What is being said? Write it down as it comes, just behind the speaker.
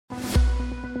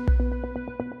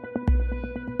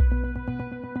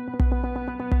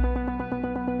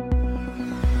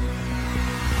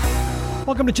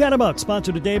Welcome to Chat About,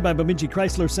 sponsored today by Bemidji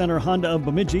Chrysler Center Honda of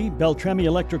Bemidji, Beltrami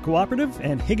Electric Cooperative,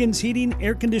 and Higgins Heating,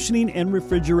 Air Conditioning, and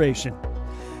Refrigeration.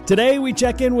 Today we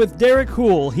check in with Derrick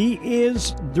Houle. He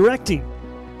is directing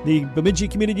the Bemidji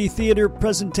Community Theatre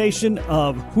presentation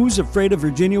of Who's Afraid of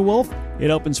Virginia Woolf? It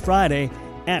opens Friday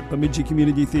at Bemidji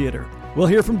Community Theatre. We'll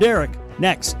hear from Derrick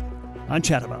next on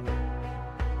Chat About.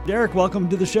 Derrick, welcome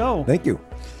to the show. Thank you.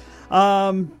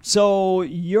 So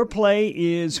your play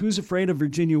is Who's Afraid of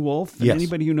Virginia Woolf? And yes.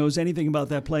 Anybody who knows anything about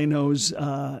that play knows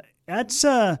that's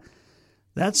a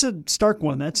stark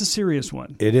one. That's a serious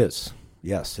one. It is.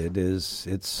 Yes, it is.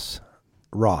 It's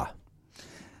raw.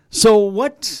 So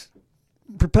what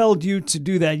propelled you to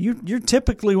do that? You're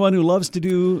typically one who loves to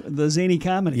do the zany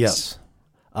comedies. Yes.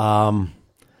 Well,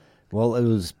 it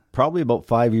was probably about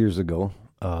 5 years ago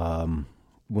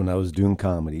when I was doing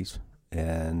comedies,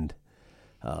 and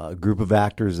a group of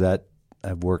actors that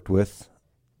I've worked with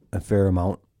a fair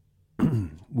amount.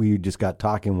 We just got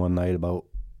talking one night about,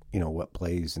 what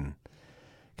plays, and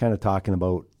kind of talking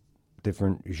about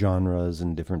different genres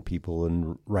and different people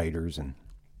and writers.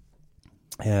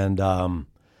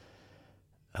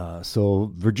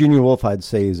 So Virginia Woolf, I'd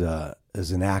say, is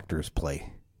an actor's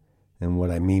play. And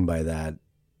what I mean by that,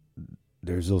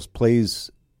 there's those plays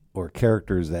or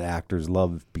characters that actors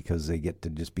love because they get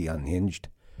to just be unhinged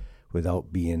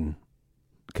without being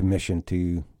commissioned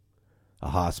to a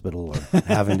hospital or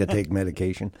having to take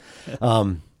medication.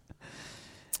 Who's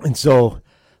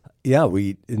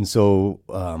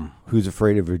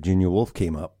Afraid of Virginia Woolf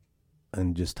came up,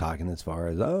 and just talking as far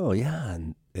as,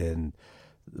 and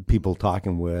people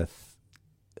talking with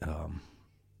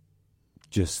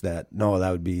just that, no,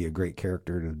 that would be a great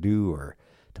character to do or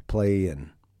to play. And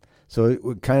so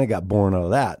it kind of got born out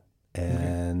of that.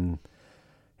 And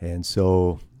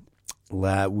so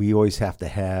we always have to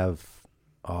have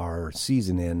our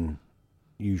season in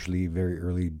usually very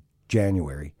early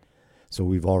January. So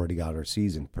we've already got our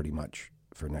season pretty much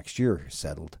for next year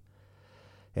settled.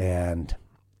 And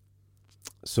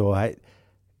so I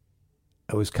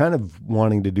was kind of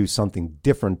wanting to do something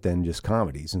different than just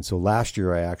comedies. And so last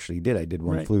year I actually did. I did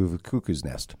One Right. Flew Over the Cuckoo's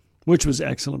Nest. Which was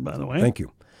excellent, by the way. Thank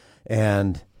you.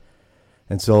 And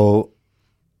so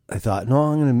I thought, no,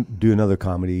 I'm going to do another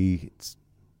comedy.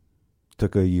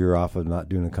 Took a year off of not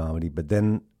doing a comedy, but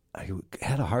then I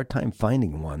had a hard time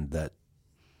finding one that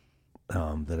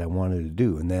I wanted to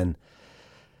do. And then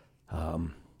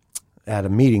at a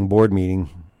board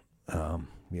meeting,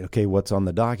 okay, what's on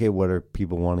the docket? What are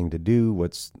people wanting to do?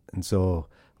 Don't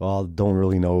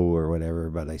really know or whatever.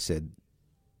 But I said,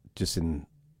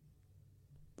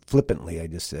 flippantly, I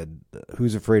just said,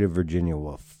 Who's Afraid of Virginia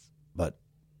Woolf? But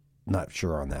not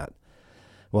sure on that.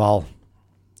 Well,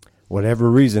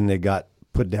 whatever reason, they got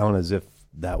put down as if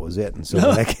that was it. And so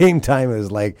when that came time, it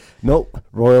was like, nope,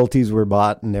 royalties were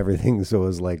bought and everything. So it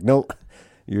was like, nope,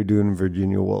 you're doing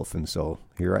Virginia Woolf. And so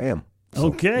here I am. So,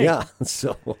 okay. Yeah.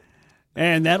 So.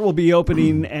 And that will be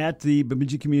opening at the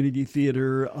Bemidji Community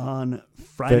Theatre on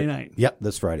Friday night. Yep,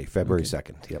 this Friday, February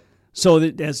 2nd. Yep. So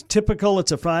as typical,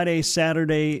 it's a Friday,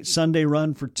 Saturday, Sunday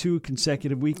run for 2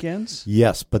 consecutive weekends?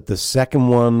 Yes, but the second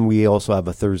one, we also have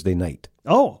a Thursday night.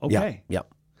 Oh, okay. Yep.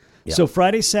 So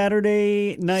Friday,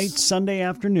 Saturday night, Sunday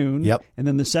afternoon. Yep. And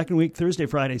then the second week, Thursday,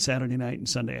 Friday, Saturday night, and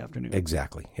Sunday afternoon.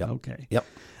 Exactly. Yep. Okay. Yep.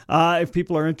 If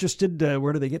people are interested,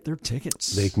 where do they get their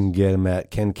tickets? They can get them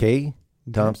at Ken K.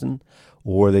 Thompson,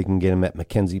 or they can get them at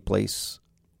Mackenzie Place,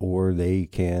 or they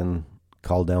can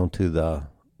call down to the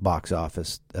box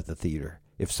office at the theater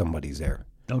if somebody's there.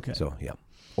 Okay. So, yeah.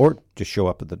 Or just show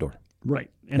up at the door. Right.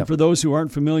 And for those who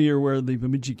aren't familiar where the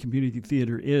Bemidji Community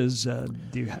Theatre is, do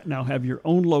you now have your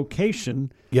own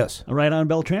location? Yes. Right on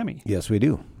Beltrami? Yes, we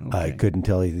do. Okay. I couldn't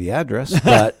tell you the address,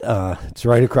 but it's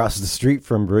right across the street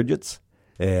from Bridget's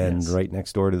and right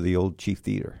next door to the old Chief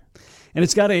Theater. And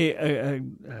it's got a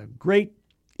great,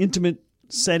 intimate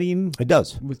setting. It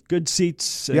does. With good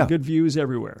seats and good views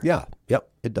everywhere. Yeah. Yep.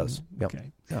 It does. Yep.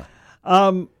 Okay. Yeah.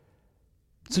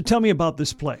 So tell me about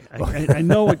this play. I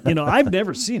know it, I've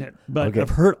never seen it, but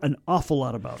I've heard an awful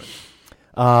lot about it.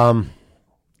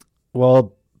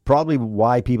 Well, probably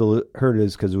why people heard it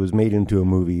is because it was made into a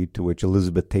movie to which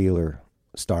Elizabeth Taylor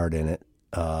starred in it.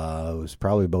 It was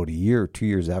probably about 1 or 2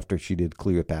 years after she did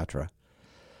Cleopatra.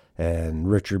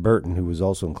 And Richard Burton, who was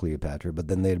also in Cleopatra, but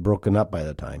then they had broken up by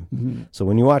the time. Mm-hmm. So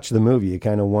when you watch the movie, you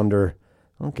kind of wonder,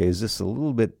 okay, is this a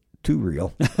little bit too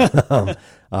real?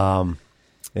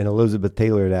 And Elizabeth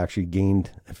Taylor had actually gained,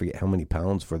 I forget how many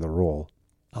pounds for the role.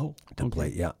 To play.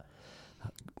 Yeah.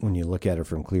 When you look at her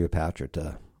from Cleopatra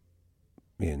to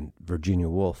in Virginia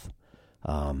Woolf.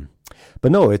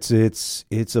 But no, it's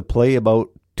a play about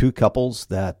two couples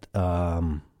that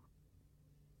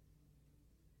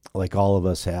like all of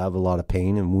us have a lot of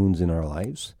pain and wounds in our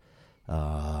lives.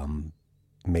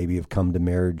 Maybe have come to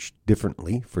marriage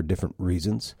differently for different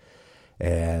reasons,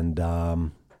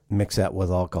 and mix that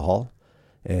with alcohol,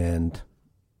 and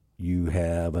you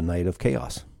have a night of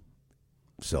chaos.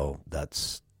 So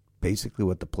that's basically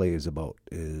what the play is about,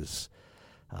 is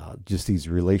just these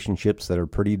relationships that are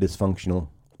pretty dysfunctional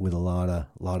with a lot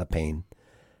of pain,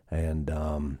 and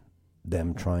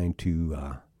them trying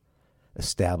to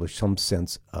establish some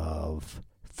sense of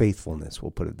faithfulness, we'll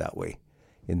put it that way,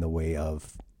 in the way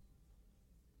of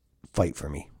fight for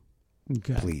me,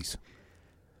 Okay. please.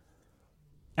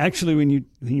 Actually, when you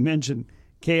mentioned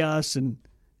chaos and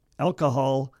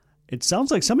alcohol, it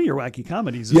sounds like some of your wacky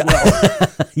comedies as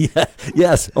well. Yeah.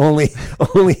 Yes. Only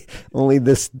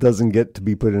this doesn't get to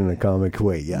be put in a comic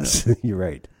way. Yes, no. You're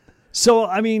right. So,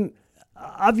 I mean,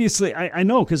 obviously, I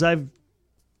know, because I've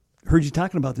heard you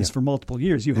talking about this for multiple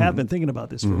years. You have been thinking about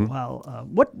this for a while.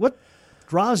 What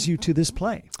draws you to this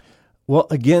play? Well,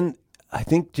 again, I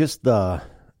think just I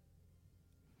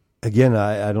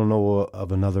don't know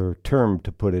of another term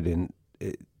to put it in.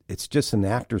 It's just an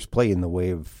actor's play in the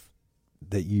way of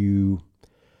that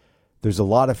there's a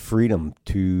lot of freedom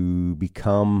to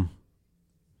become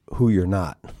who you're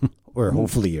not, or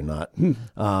hopefully you're not.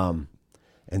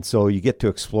 And so you get to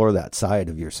explore that side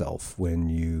of yourself when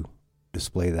you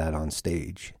display that on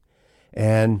stage.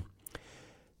 And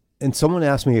someone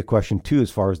asked me a question too,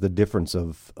 as far as the difference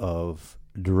of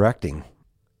directing.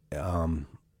 When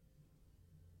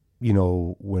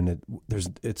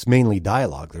it's mainly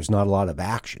dialogue. There's not a lot of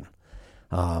action.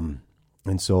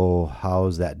 And so how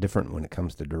is that different when it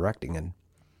comes to directing? And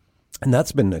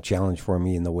that's been a challenge for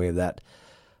me in the way that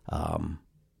I'm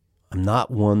not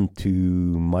one to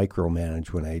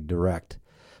micromanage when I direct,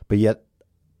 but yet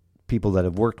people that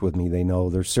have worked with me, they know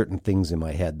there's certain things in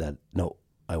my head that, no,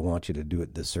 I want you to do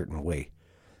it this certain way.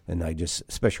 And I just,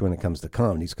 especially when it comes to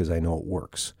comedies, because I know it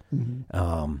works.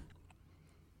 Mm-hmm.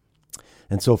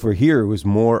 And so for here, it was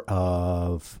more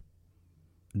of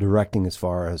directing as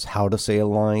far as how to say a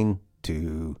line,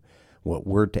 to what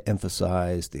word to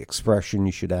emphasize, the expression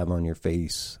you should have on your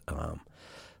face.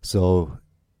 So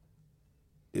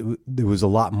there was a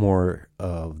lot more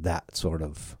of that sort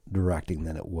of directing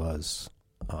than it was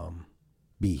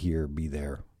be here, be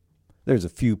there. There's a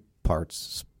few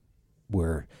parts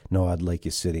where, no, I'd like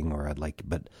you sitting, or I'd like,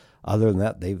 but other than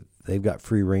that, they've got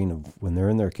free reign of when they're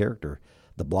in their character.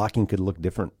 The blocking could look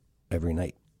different every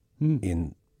night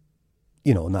in,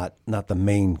 not the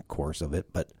main course of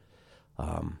it, but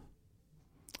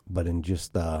in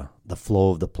just the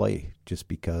flow of the play, just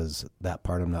because that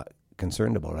part I'm not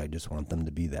concerned about. I just want them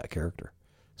to be that character.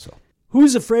 So,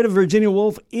 Who's Afraid of Virginia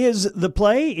Woolf is the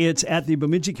play. It's at the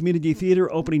Bemidji Community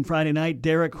Theatre, opening Friday night.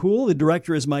 Derrick Houle, the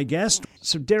director, is my guest.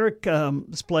 So, Derrick,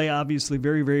 this play, obviously,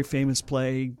 very, very famous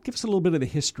play. Give us a little bit of the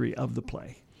history of the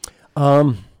play.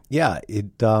 Yeah,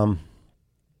 it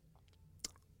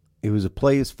was a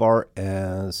play as far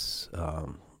as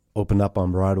opened up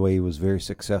on Broadway. It was very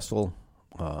successful,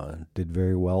 did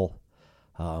very well,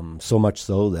 so much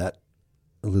so that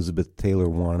Elizabeth Taylor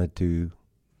wanted to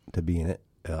be in it,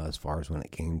 as far as when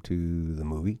it came to the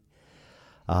movie.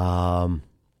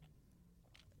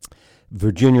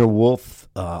 Virginia Woolf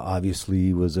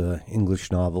obviously was an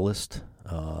English novelist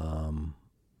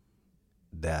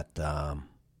that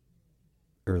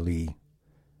early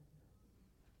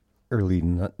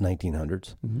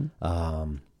 1900s,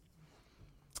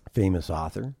 famous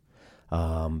author.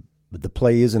 But the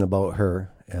play isn't about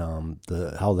her.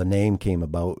 How the name came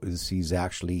about is he's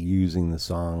actually using the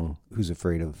song "Who's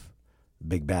Afraid of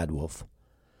Big Bad Wolf,"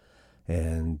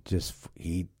 and just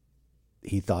he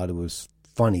thought it was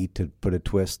funny to put a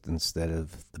twist instead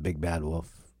of the Big Bad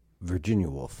Wolf, Virginia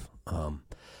Woolf.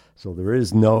 So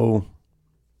there's no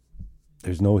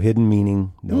hidden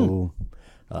meaning,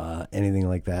 anything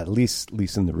like that. At least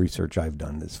in the research I've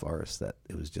done, as far as that,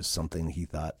 it was just something he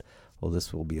thought, well,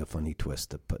 this will be a funny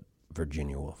twist to put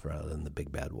Virginia Woolf rather than the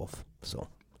Big Bad Wolf. So,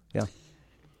 yeah.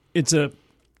 It's a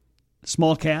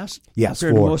small cast. Yes,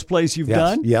 compared to most plays you've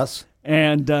done. Yes.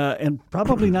 And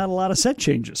probably not a lot of set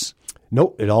changes.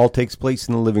 Nope, it all takes place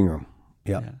in the living room.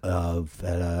 Yeah.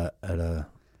 At a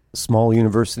small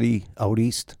university out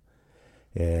east.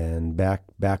 And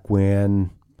back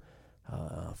when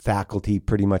faculty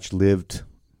pretty much lived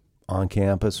on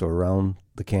campus or around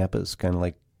the campus, kind of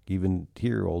like even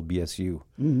here, old BSU,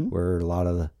 where a lot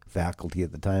of the faculty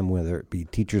at the time, whether it be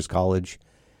Teachers College,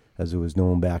 as it was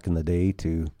known back in the day,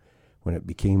 to when it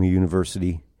became a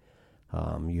university,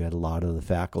 you had a lot of the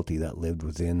faculty that lived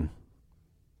within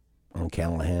on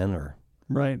Callahan or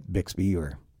right Bixby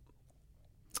or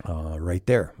right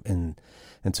there. And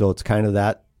so it's kind of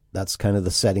that that's kind of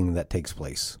the setting that takes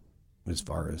place as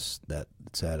far as that.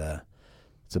 It's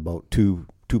about two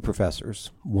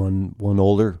professors, one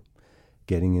older,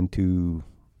 getting into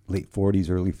late 40s,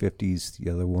 early 50s.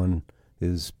 The other one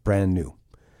is brand new.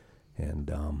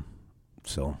 And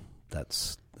so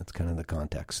that's kind of the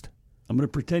context. I'm going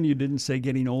to pretend you didn't say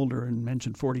getting older and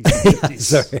mention 40s and 50s.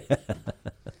 Sorry.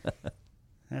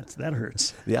 That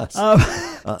hurts. Yes.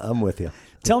 I'm with you.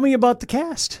 Tell me about the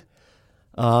cast.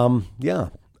 We've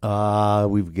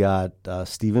got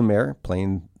Stephen Mayer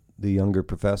playing the younger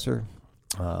professor.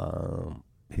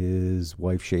 His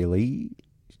wife, Shaylee,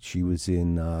 she was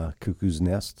in Cuckoo's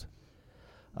Nest.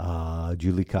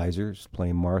 Julie Kaiser's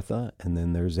playing Martha. And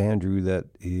then there's Andrew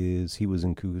he was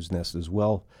in Cuckoo's Nest as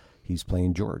well. He's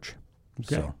playing George.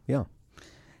 Okay. So, yeah.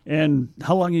 And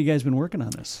how long have you guys been working on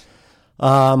this?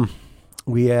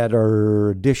 We had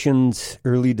our auditions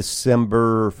early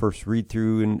December, first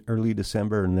read-through in early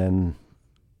December, and then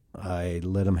I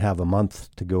let them have a month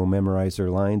to go memorize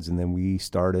their lines, and then we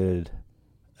started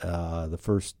the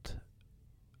first,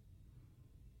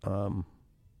 I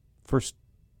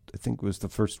think it was the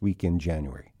first week in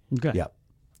January. Okay. Yep.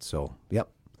 So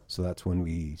that's when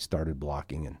we started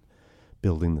blocking and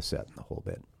building the set and the whole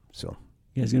bit. So,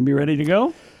 you guys going to be ready to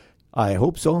go? I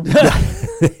hope so.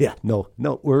 Yeah. No,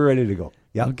 we're ready to go.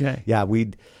 Yeah. Okay. Yeah, we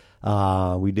did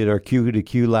our Q to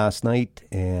Q last night,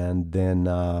 and then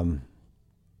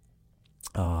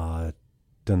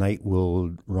tonight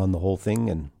we'll run the whole thing,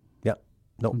 and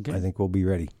I think we'll be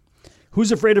ready.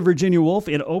 Who's Afraid of Virginia Woolf?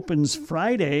 It opens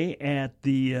Friday at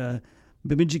the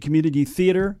Bemidji Community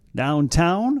Theatre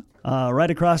downtown,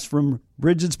 right across from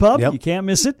Bridget's Pub. Yep. You can't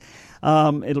miss it.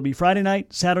 It'll be Friday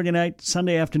night, Saturday night,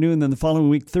 Sunday afternoon, then the following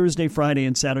week, Thursday, Friday,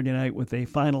 and Saturday night with a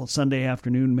final Sunday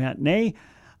afternoon matinee.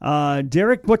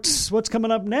 Derrick, what's coming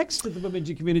up next at the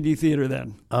Bemidji Community Theatre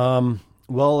then?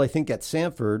 Well, I think at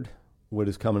Sanford, what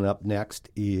is coming up next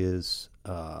is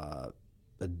a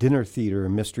dinner theater, a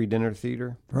mystery dinner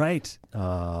theater. Right.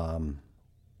 And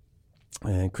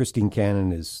Christine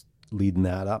Cannon is leading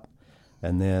that up.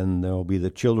 And then there will be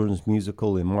the children's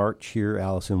musical in March here,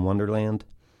 Alice in Wonderland.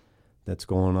 That's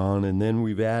going on. And then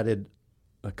we've added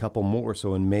a couple more.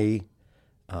 So in May,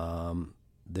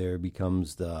 there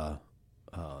becomes the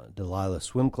Delilah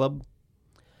Swim Club.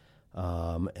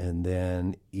 And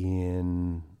then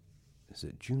is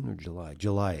it June or July?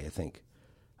 July, I think.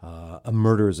 A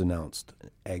Murder is Announced.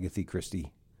 Agatha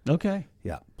Christie. Okay.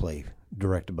 Yeah, play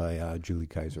directed by Julie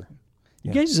Kaiser.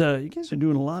 You guys are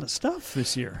doing a lot of stuff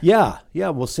this year. Yeah.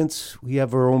 Well, since we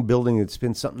have our own building, it's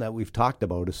been something that we've talked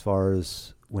about as far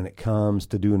as when it comes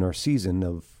to doing our season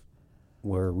of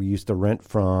where we used to rent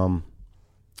from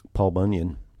Paul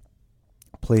Bunyan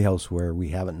Playhouse, where we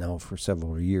haven't now for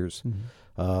several years,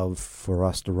 for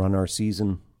us to run our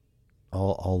season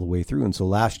all the way through. And so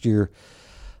last year,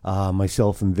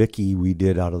 myself and Vicky, we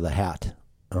did Out of the Hat.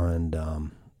 And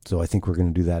so I think we're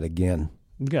going to do that again.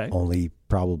 Okay. Only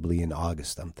probably in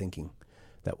August, I'm thinking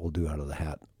that we'll do Out of the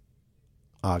Hat.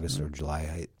 August or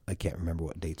July. I can't remember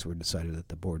what dates were decided at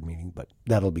the board meeting, but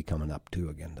that'll be coming up too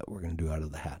again, that we're going to do Out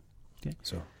of the Hat. Okay.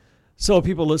 So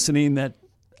people listening that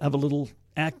have a little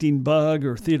acting bug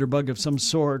or theater bug of some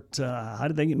sort, how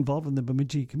do they get involved in the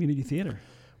Bemidji Community Theatre?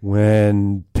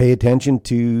 Pay attention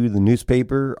to the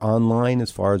newspaper online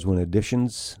as far as when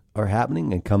auditions are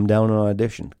happening, and come down on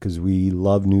audition, because we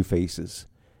love new faces.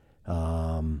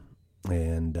 No,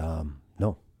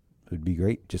 it would be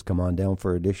great. Just come on down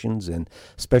for auditions, and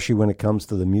especially when it comes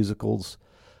to the musicals,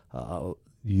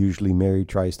 usually Mary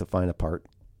tries to find a part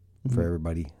for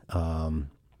everybody. And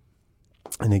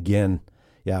again,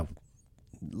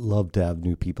 love to have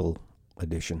new people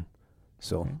audition.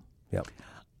 So,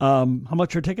 How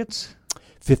much are tickets?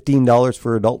 $15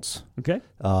 for adults. Okay.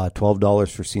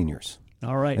 $12 for seniors.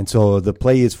 All right. And so the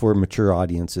play is for mature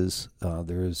audiences.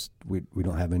 We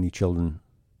don't have any children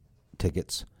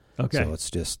tickets. Okay. So it's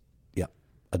just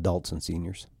adults and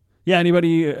seniors. Yeah.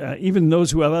 Anybody, even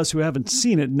those who haven't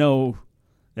seen it, know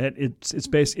that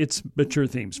it's mature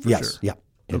themes for sure. Yeah.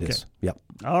 It is. Yep.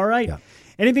 All right. Yeah.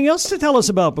 Anything else to tell us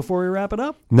about before we wrap it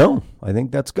up? No, I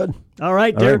think that's good. All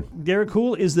right. Derrick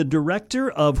Houle is the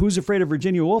director of Who's Afraid of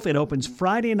Virginia Woolf. It opens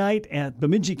Friday night at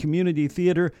Bemidji Community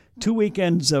Theatre, 2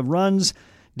 weekends of runs.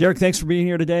 Derrick, thanks for being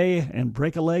here today, and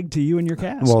break a leg to you and your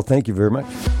cast. Well, thank you very much.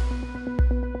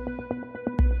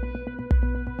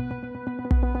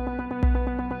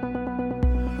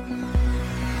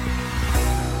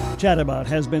 Chatabout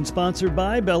has been sponsored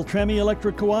by Beltrami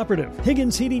Electric Cooperative,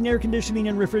 Higgins Heating, Air Conditioning,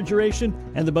 and Refrigeration,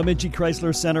 and the Bemidji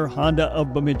Chrysler Center Honda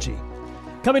of Bemidji.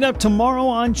 Coming up tomorrow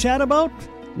on Chatabout,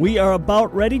 we are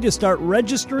about ready to start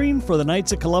registering for the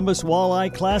Knights of Columbus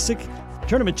Walleye Classic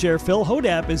Tournament Chair Phil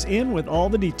Hodap is in with all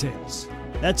the details.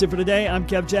 That's it for today. I'm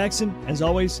Kev Jackson. As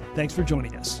always, thanks for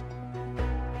joining us.